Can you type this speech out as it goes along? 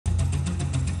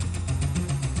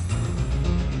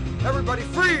Everybody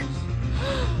freeze!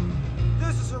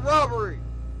 This is a robbery!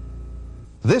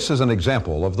 This is an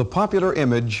example of the popular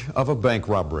image of a bank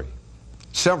robbery.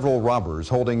 Several robbers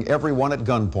holding everyone at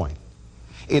gunpoint.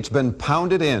 It's been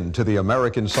pounded into the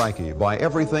American psyche by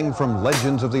everything from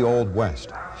legends of the Old West,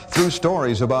 through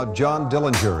stories about John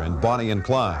Dillinger and Bonnie and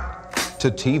Clyde, to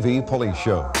TV police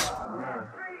shows.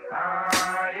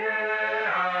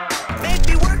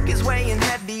 Maybe work is weighing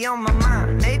heavy on my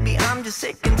mind. Maybe I'm just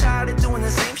sick and tired of doing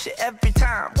the same shit every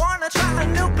time. Wanna try a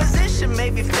new position,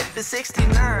 maybe flip to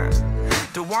 69.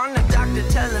 Don't want a doctor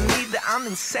telling me that I'm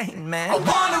insane, man. I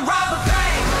wanna rob a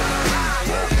bank,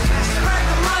 spread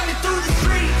the money through the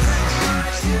streets.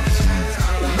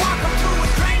 Walk up to a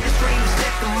stranger's dream,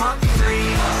 set them up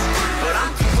free. But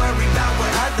I'm too worried about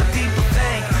what other people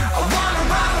think. I wanna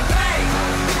rob a bank,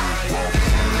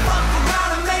 fuck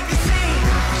around and make a scene.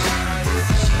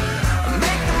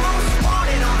 Make the most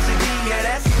wanted on TV, yeah,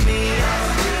 that's me.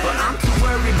 But I'm too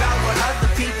worried about what other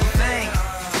people think.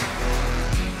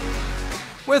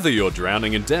 Whether you're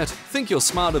drowning in debt, think you're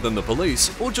smarter than the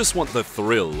police, or just want the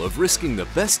thrill of risking the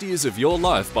best years of your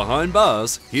life behind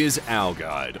bars, here's our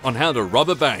guide on how to rob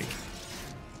a bank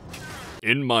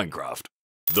in Minecraft.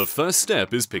 The first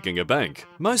step is picking a bank.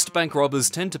 Most bank robbers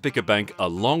tend to pick a bank a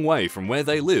long way from where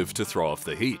they live to throw off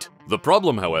the heat. The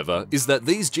problem, however, is that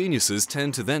these geniuses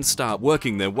tend to then start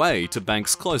working their way to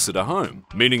banks closer to home,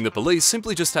 meaning the police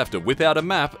simply just have to whip out a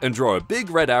map and draw a big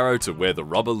red arrow to where the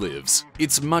robber lives.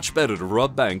 It's much better to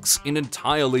rob banks in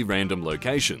entirely random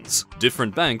locations,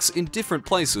 different banks in different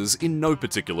places in no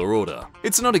particular order.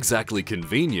 It's not exactly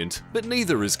convenient, but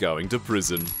neither is going to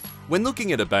prison. When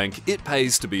looking at a bank, it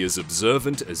pays to be as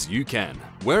observant as you can.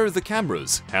 Where are the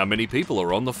cameras? How many people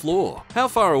are on the floor? How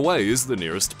far away is the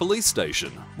nearest police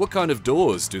station? What kind of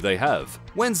doors do they have?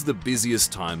 When's the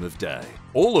busiest time of day?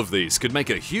 All of these could make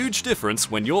a huge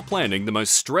difference when you're planning the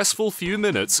most stressful few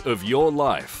minutes of your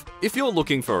life. If you're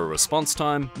looking for a response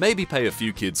time, maybe pay a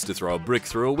few kids to throw a brick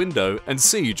through a window and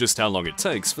see just how long it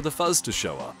takes for the fuzz to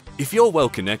show up. If you're well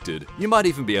connected, you might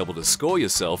even be able to score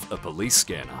yourself a police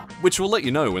scanner, which will let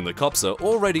you know when the cops are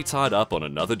already tied up on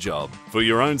another job. For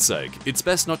your own sake, it's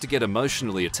best not to get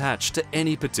emotionally attached to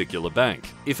any particular bank.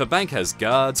 If a bank has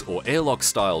guards or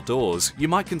airlock-style doors, you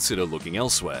might consider looking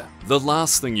elsewhere. The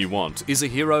last thing you want is a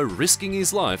hero risking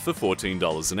his life for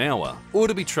 $14 an hour, or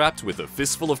to be trapped with a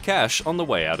fistful of cash on the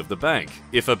way out of the bank.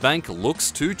 If a bank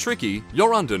looks too tricky,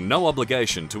 you're under no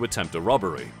obligation to attempt a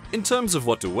robbery. In terms of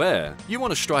what to wear, you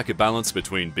want to strike a balance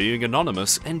between being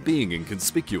anonymous and being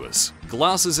inconspicuous.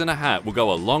 Glasses and a hat will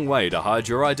go a long way to hide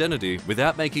your identity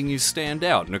without making you stand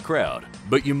out in a crowd,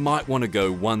 but you might want to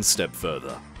go one step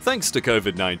further. Thanks to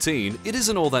COVID-19, it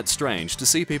isn't all that strange to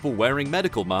see people wearing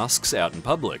medical masks out in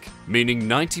public, meaning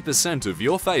 90% of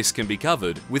your face can be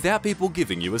covered without people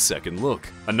giving you a second look.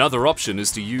 Another option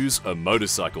is to use a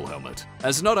motorcycle helmet,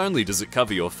 as not only does it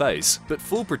cover your face, but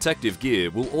full protective gear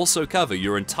will also cover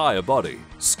your entire body.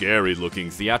 Scary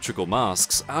looking theatrical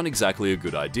masks aren't exactly a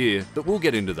good idea, but we'll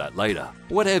get into that later.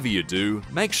 Whatever you do,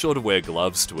 make sure to wear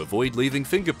gloves to avoid leaving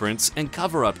fingerprints and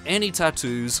cover up any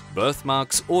tattoos,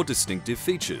 birthmarks, or distinctive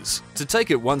features. To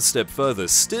take it one step further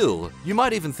still, you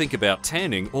might even think about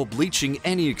tanning or bleaching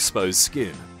any exposed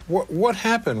skin. What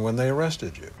happened when they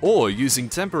arrested you? Or using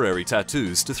temporary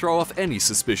tattoos to throw off any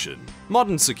suspicion.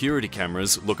 Modern security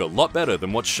cameras look a lot better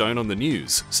than what's shown on the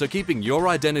news, so keeping your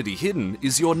identity hidden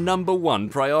is your #1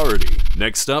 priority.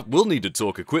 Next up, we'll need to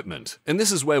talk equipment, and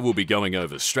this is where we'll be going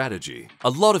over strategy. A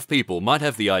lot of people might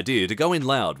have the idea to go in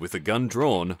loud with a gun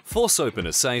drawn, force open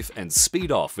a safe, and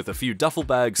speed off with a few duffel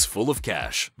bags full of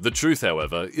cash. The truth,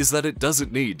 however, is that it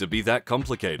doesn't need to be that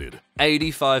complicated.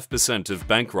 85% of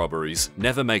bank robberies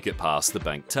never make it past the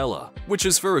bank teller, which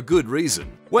is for a good reason.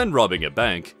 When robbing a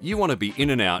bank, you want to be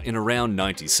in and out in around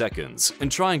 90 seconds,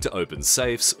 and trying to open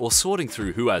safes or sorting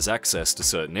through who has access to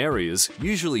certain areas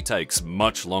usually takes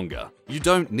much longer. You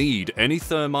don't need any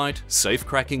thermite, safe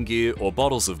cracking gear, or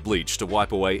bottles of bleach to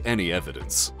wipe away any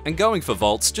evidence. And going for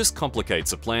vaults just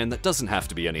complicates a plan that doesn't have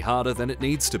to be any harder than it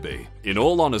needs to be. In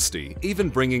all honesty, even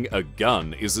bringing a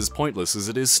gun is as pointless as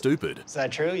it is stupid. Is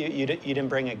that true? You didn't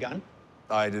bring a gun?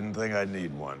 I didn't think I'd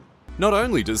need one. Not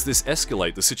only does this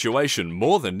escalate the situation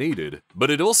more than needed, but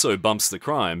it also bumps the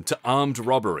crime to armed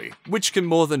robbery, which can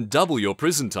more than double your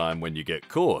prison time when you get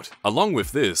caught. Along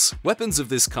with this, weapons of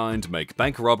this kind make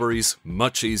bank robberies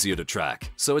much easier to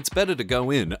track, so it's better to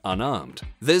go in unarmed.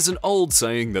 There's an old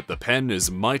saying that the pen is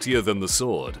mightier than the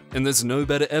sword, and there's no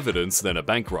better evidence than a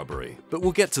bank robbery, but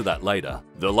we'll get to that later.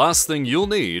 The last thing you'll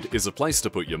need is a place to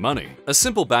put your money. A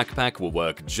simple backpack will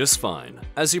work just fine,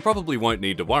 as you probably won't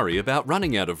need to worry about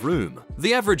running out of room boom.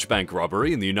 The average bank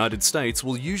robbery in the United States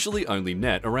will usually only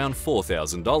net around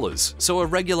 $4,000, so a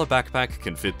regular backpack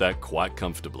can fit that quite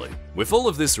comfortably. With all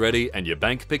of this ready and your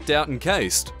bank picked out and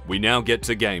cased, we now get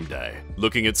to game day.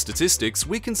 Looking at statistics,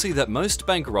 we can see that most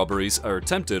bank robberies are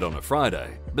attempted on a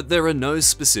Friday, but there are no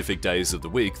specific days of the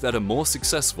week that are more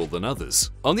successful than others.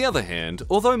 On the other hand,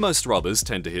 although most robbers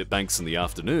tend to hit banks in the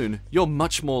afternoon, you're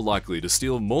much more likely to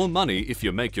steal more money if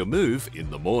you make your move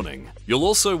in the morning. You'll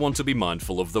also want to be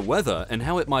mindful of the weather and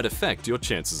how it might affect your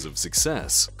chances of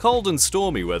success. Cold and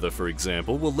stormy weather, for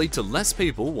example, will lead to less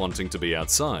people wanting to be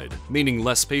outside, meaning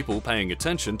less people paying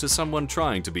attention to someone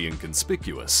trying to be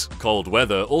inconspicuous. Cold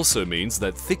weather also means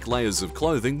that thick layers of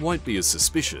clothing won't be as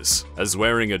suspicious, as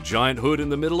wearing a giant hood in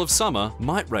the middle of summer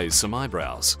might raise some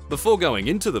eyebrows. Before going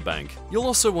into the bank, you'll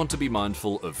also want to be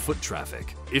mindful of foot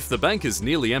traffic. If the bank is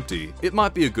nearly empty, it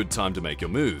might be a good time to make your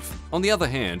move. On the other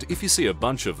hand, if you see a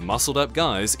bunch of muscled-up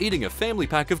guys eating a family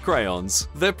pack of crayons,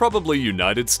 they're probably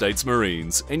United States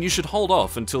Marines, and you should hold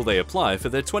off until they apply for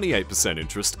their 28%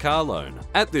 interest car loan.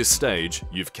 At this stage,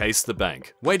 you've cased the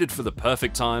bank, waited for the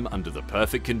perfect time under the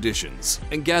perfect conditions,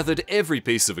 and gathered every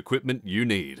piece of equipment you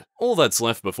need. All that's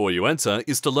left before you enter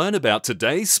is to learn about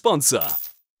today's sponsor.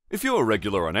 If you're a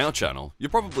regular on our channel, you're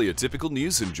probably a typical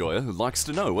news enjoyer who likes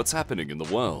to know what's happening in the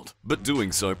world. But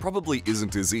doing so probably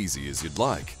isn't as easy as you'd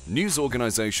like. News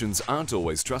organizations aren't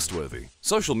always trustworthy.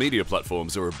 Social media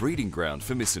platforms are a breeding ground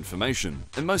for misinformation,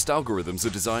 and most algorithms are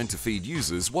designed to feed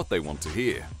users what they want to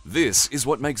hear. This is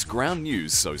what makes Ground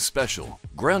News so special.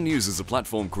 Ground News is a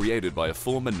platform created by a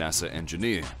former NASA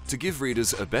engineer to give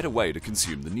readers a better way to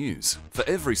consume the news. For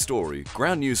every story,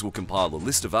 Ground News will compile a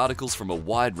list of articles from a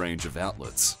wide range of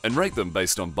outlets and rate them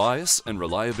based on bias and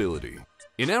reliability.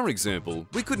 In our example,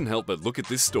 we couldn't help but look at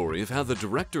this story of how the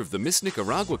director of the Miss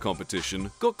Nicaragua competition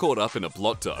got caught up in a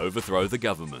plot to overthrow the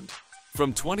government.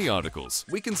 From 20 articles,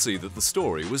 we can see that the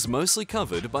story was mostly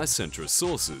covered by centrist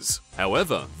sources.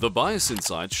 However, the bias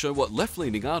insights show what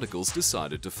left-leaning articles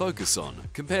decided to focus on,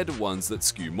 compared to ones that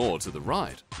skew more to the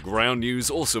right. Ground News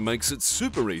also makes it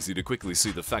super easy to quickly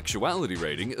see the factuality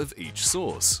rating of each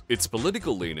source, its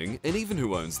political leaning, and even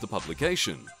who owns the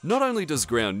publication. Not only does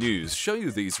Ground News show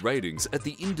you these ratings at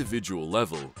the individual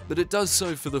level, but it does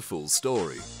so for the full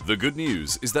story. The good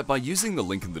news is that by using the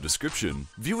link in the description,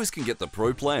 viewers can get the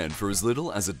pro plan for as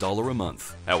little as $1 a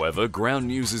month. However, Ground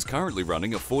News is currently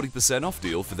running a 40% off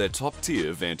deal for their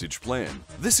top-tier Vantage plan.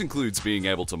 This includes being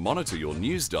able to monitor your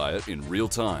news diet in real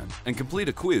time and complete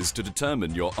a quiz to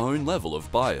determine your own level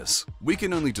of bias. We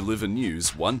can only deliver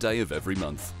news one day of every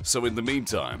month, so in the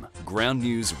meantime, Ground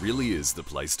News really is the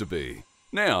place to be.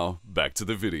 Now, back to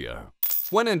the video.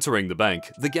 When entering the bank,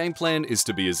 the game plan is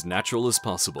to be as natural as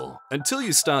possible. Until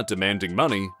you start demanding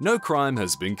money, no crime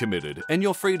has been committed, and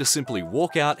you're free to simply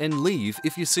walk out and leave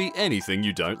if you see anything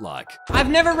you don't like. I've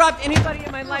never robbed anybody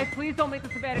in my life. Please don't make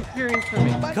this a bad experience for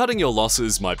me. Cutting your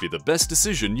losses might be the best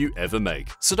decision you ever make,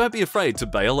 so don't be afraid to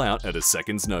bail out at a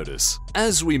second's notice.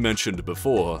 As we mentioned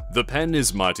before, the pen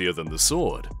is mightier than the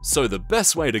sword, so the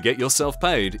best way to get yourself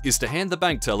paid is to hand the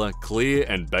bank teller clear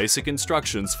and basic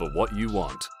instructions for what you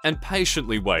want, and patiently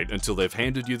wait until they've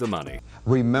handed you the money.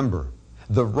 Remember,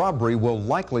 the robbery will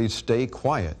likely stay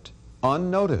quiet,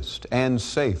 unnoticed, and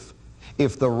safe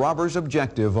if the robber's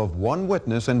objective of one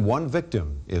witness and one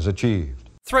victim is achieved.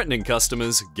 Threatening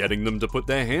customers, getting them to put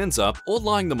their hands up, or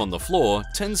lying them on the floor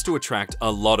tends to attract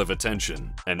a lot of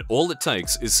attention, and all it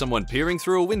takes is someone peering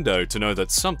through a window to know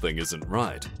that something isn't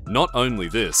right. Not only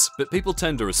this, but people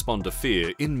tend to respond to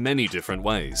fear in many different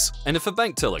ways, and if a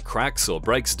bank teller cracks or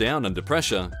breaks down under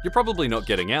pressure, you're probably not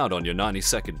getting out on your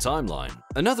 90-second timeline.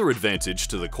 Another advantage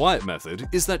to the quiet method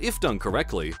is that if done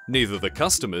correctly, neither the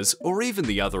customers or even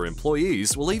the other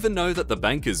employees will even know that the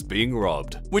bank is being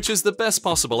robbed, which is the best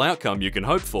possible outcome you can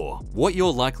hope for. What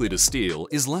you're likely to steal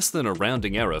is less than a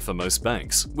rounding error for most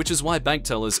banks, which is why bank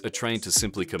tellers are trained to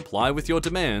simply comply with your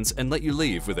demands and let you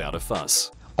leave without a fuss.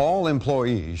 All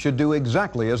employees should do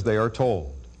exactly as they are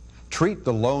told. Treat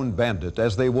the lone bandit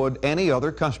as they would any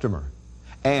other customer,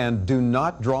 and do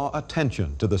not draw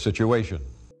attention to the situation.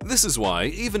 This is why,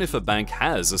 even if a bank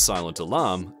has a silent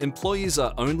alarm, employees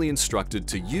are only instructed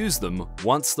to use them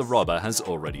once the robber has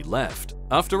already left.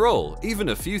 After all, even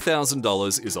a few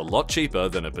 $1,000s is a lot cheaper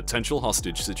than a potential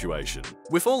hostage situation.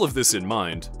 With all of this in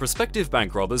mind, prospective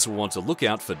bank robbers will want to look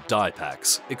out for die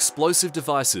packs, explosive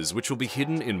devices which will be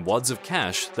hidden in wads of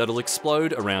cash that'll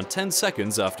explode around 10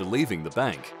 seconds after leaving the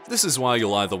bank. This is why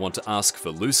you'll either want to ask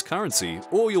for loose currency,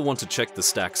 or you'll want to check the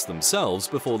stacks themselves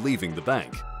before leaving the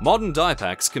bank. Modern die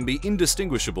packs can be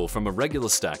indistinguishable from a regular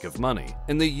stack of money,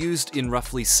 and they're used in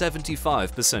roughly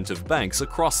 75% of banks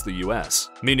across the US,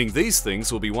 meaning these things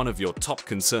savings will be one of your top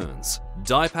concerns.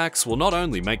 Dye packs will not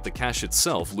only make the cash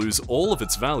itself lose all of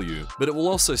its value, but it will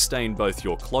also stain both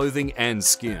your clothing and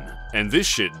skin. And this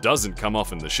shit doesn't come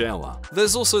off in the shower.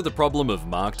 There's also the problem of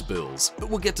marked bills, but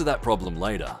we'll get to that problem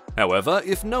later. However,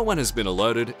 if no one has been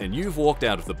alerted and you've walked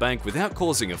out of the bank without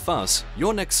causing a fuss,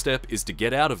 your next step is to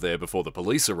get out of there before the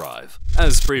police arrive.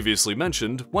 As previously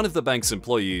mentioned, one of the bank's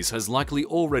employees has likely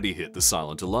already hit the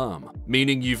silent alarm,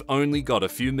 meaning you've only got a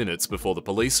few minutes before the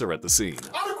police are at the scene.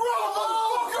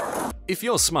 If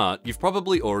you're smart, you've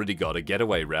probably already got a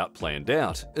getaway route planned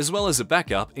out, as well as a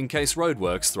backup in case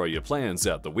roadworks throw your plans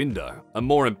out the window. A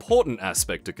more important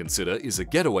aspect to consider is a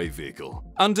getaway vehicle.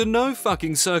 Under no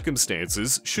fucking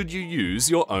circumstances should you use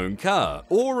your own car,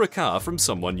 or a car from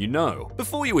someone you know.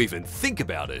 Before you even think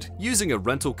about it, using a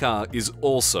rental car is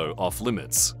also off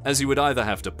limits, as you would either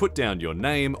have to put down your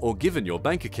name or give in your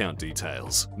bank account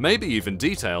details, maybe even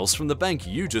details from the bank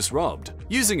you just robbed.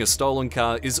 Using a stolen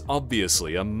car is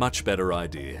obviously a much better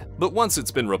idea. But once it's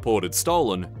been reported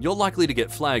stolen, you're likely to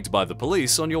get flagged by the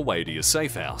police on your way to your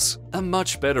safe house. A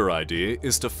much better idea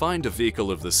is to find a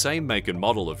vehicle of the same make and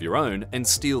model of your own and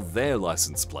steal their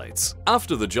license plates.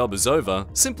 After the job is over,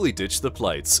 simply ditch the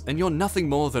plates and you're nothing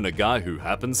more than a guy who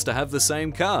happens to have the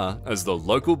same car as the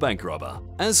local bank robber.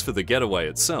 As for the getaway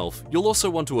itself, you'll also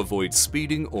want to avoid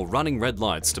speeding or running red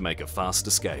lights to make a fast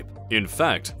escape. In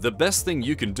fact, the best thing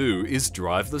you can do is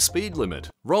drive the speed limit.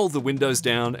 Roll the windows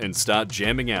down and start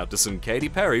jamming out to some Katy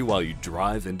Perry while you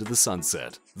drive into the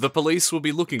sunset. The police will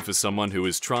be looking for someone who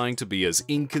is trying to be as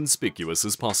inconspicuous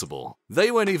as possible.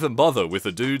 They won't even bother with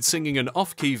a dude singing an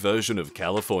off-key version of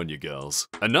California Girls.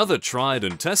 Another tried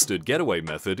and tested getaway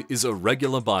method is a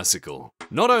regular bicycle.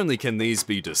 Not only can these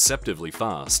be deceptively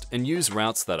fast and use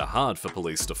routes that are hard for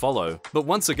police to follow, but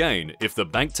once again, if the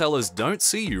bank tellers don't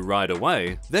see you right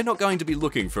away, they're not going to be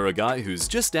looking for a guy who's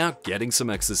just out getting some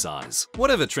exercise.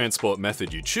 Whatever transport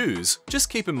method you choose, just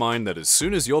keep in mind that as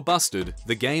soon as you're busted,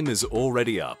 the game is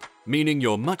already up, meaning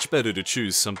you're much better to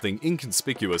choose something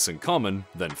inconspicuous and common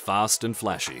than fast and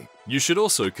flashy. You should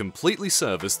also completely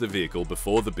service the vehicle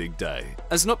before the big day,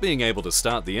 as not being able to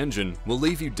start the engine will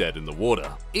leave you dead in the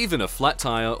water. Even a flat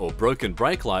tire or broken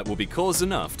brake light will be cause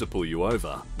enough to pull you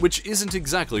over, which isn't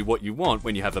exactly what you want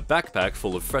when you have a backpack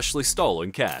full of freshly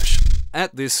stolen cash.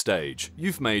 At this stage,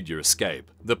 you've made your escape.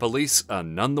 The police are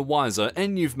none the wiser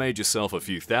and you've made yourself a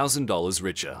few $1,000s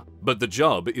richer. But the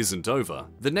job isn't over.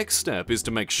 The next step is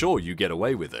to make sure you get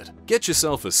away with it. Get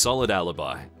yourself a solid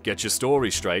alibi, get your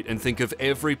story straight and think of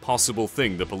every possible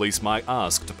thing the police might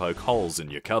ask to poke holes in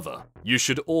your cover. You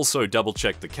should also double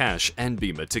check the cache and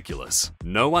be meticulous.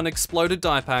 No unexploded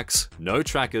dye packs, no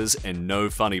trackers and no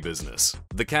funny business.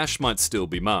 The cache might still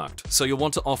be marked, so you'll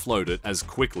want to offload it as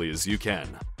quickly as you can.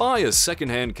 Buy a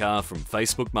second-hand car from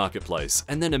Facebook Marketplace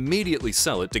and then immediately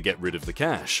sell it to get rid of the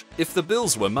cash. If the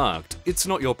bills were marked, it's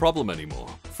not your problem anymore.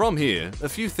 From here, a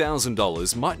few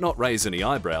 $1,000s might not raise any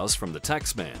eyebrows from the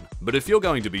tax man, but if you're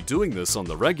going to be doing this on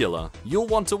the regular, you'll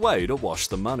want a way to wash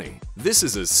the money. This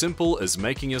is as simple as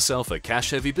making yourself a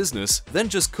cash-heavy business, then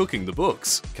just cooking the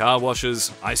books. Car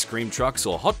washes, ice cream trucks,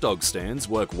 or hot dog stands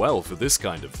work well for this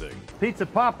kind of thing. Pizza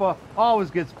Papa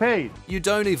always gets paid. You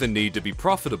don't even need to be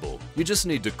profitable, you just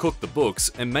need to cook the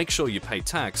books and make sure you pay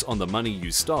tax on the money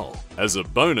you stole. As a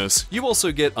bonus, you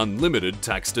also get unlimited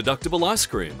tax-deductible ice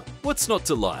cream. What's not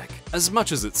to like? As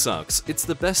much as it sucks, it's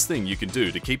the best thing you can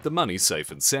do to keep the money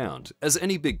safe and sound, as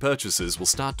any big purchases will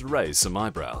start to raise some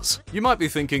eyebrows. You might be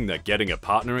thinking that getting a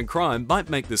partner in crime might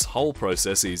make this whole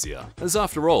process easier, as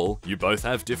after all, you both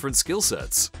have different skill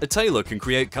sets. A tailor can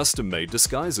create custom-made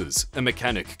disguises, a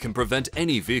mechanic can prevent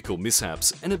any vehicle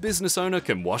mishaps, and a business owner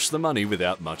can wash the money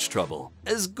without much trouble.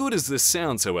 As good as this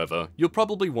sounds, however, you'll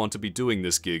probably want to be doing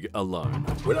this gig alone.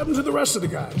 What happened to the rest of the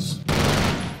guys?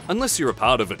 Unless you're a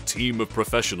part of a team of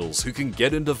professionals who can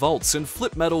get into vaults and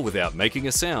flip metal without making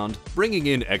a sound, bringing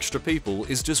in extra people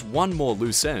is just one more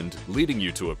loose end leading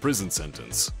you to a prison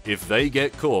sentence. If they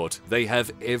get caught, they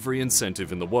have every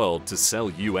incentive in the world to sell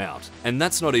you out. And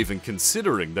that's not even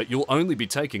considering that you'll only be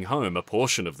taking home a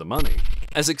portion of the money.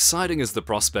 As exciting as the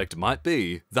prospect might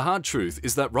be, the hard truth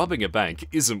is that robbing a bank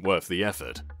isn't worth the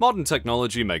effort. Modern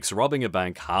technology makes robbing a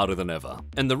bank harder than ever,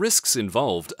 and the risks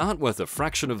involved aren't worth a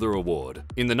fraction of the reward.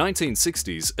 In the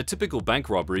 1960s, a typical bank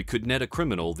robbery could net a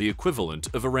criminal the equivalent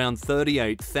of around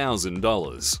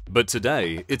 $38,000. But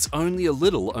today, it's only a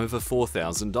little over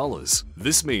 $4,000.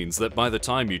 This means that by the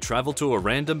time you travel to a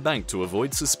random bank to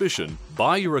avoid suspicion,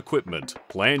 buy your equipment,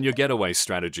 plan your getaway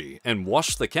strategy, and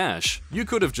wash the cash, you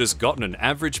could have just gotten an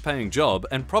average paying job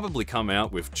and probably come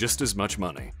out with just as much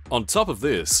money. On top of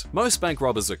this, most bank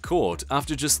robbers are caught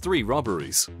after just 3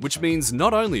 robberies, which means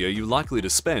not only are you likely to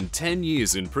spend 10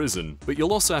 years in prison, but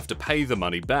you'll also have to pay the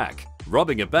money back.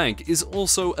 Robbing a bank is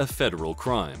also a federal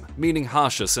crime, meaning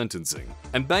harsher sentencing,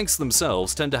 and banks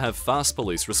themselves tend to have fast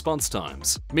police response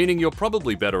times, meaning you're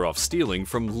probably better off stealing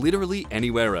from literally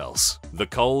anywhere else. The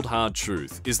cold, hard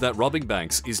truth is that robbing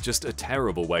banks is just a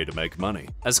terrible way to make money.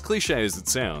 As cliche as it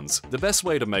sounds, the best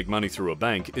way to make money through a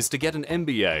bank is to get an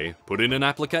MBA, put in an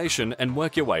application, and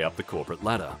work your way up the corporate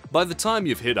ladder. By the time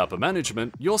you've hit upper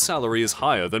management, your salary is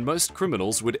higher than most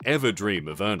criminals would ever dream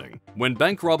of earning. When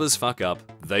bank robbers fuck up,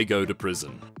 they go to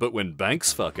prison. But when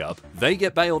banks fuck up, they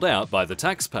get bailed out by the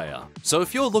taxpayer. So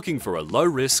if you're looking for a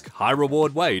low-risk,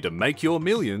 high-reward way to make your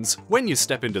millions, when you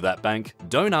step into that bank,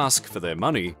 don't ask for their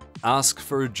money, ask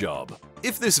for a job.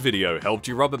 If this video helped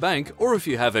you rob a bank, or if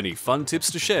you have any fun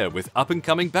tips to share with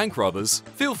up-and-coming bank robbers,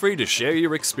 feel free to share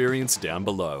your experience down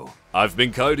below. I've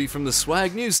been Cody from the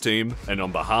Swag News team, and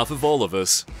on behalf of all of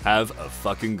us, have a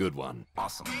fucking good one.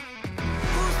 Awesome.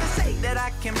 Say that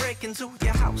I can break into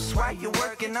your house while you're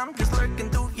working. I'm just lurking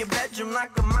through your bedroom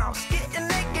like a mouse, getting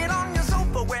naked on your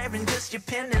sofa, wearing just your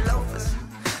penny loafers.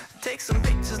 Take some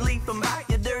pictures, leave them by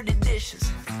your dirty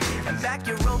dishes, and back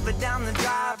your rover down the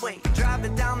driveway, drive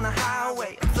it down the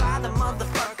highway, fly the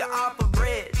motherfucker off a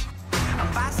bridge.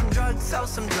 I'll buy some drugs, sell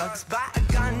some drugs, buy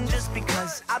a gun just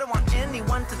because I don't want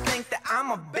anyone to think that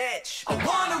I'm a bitch.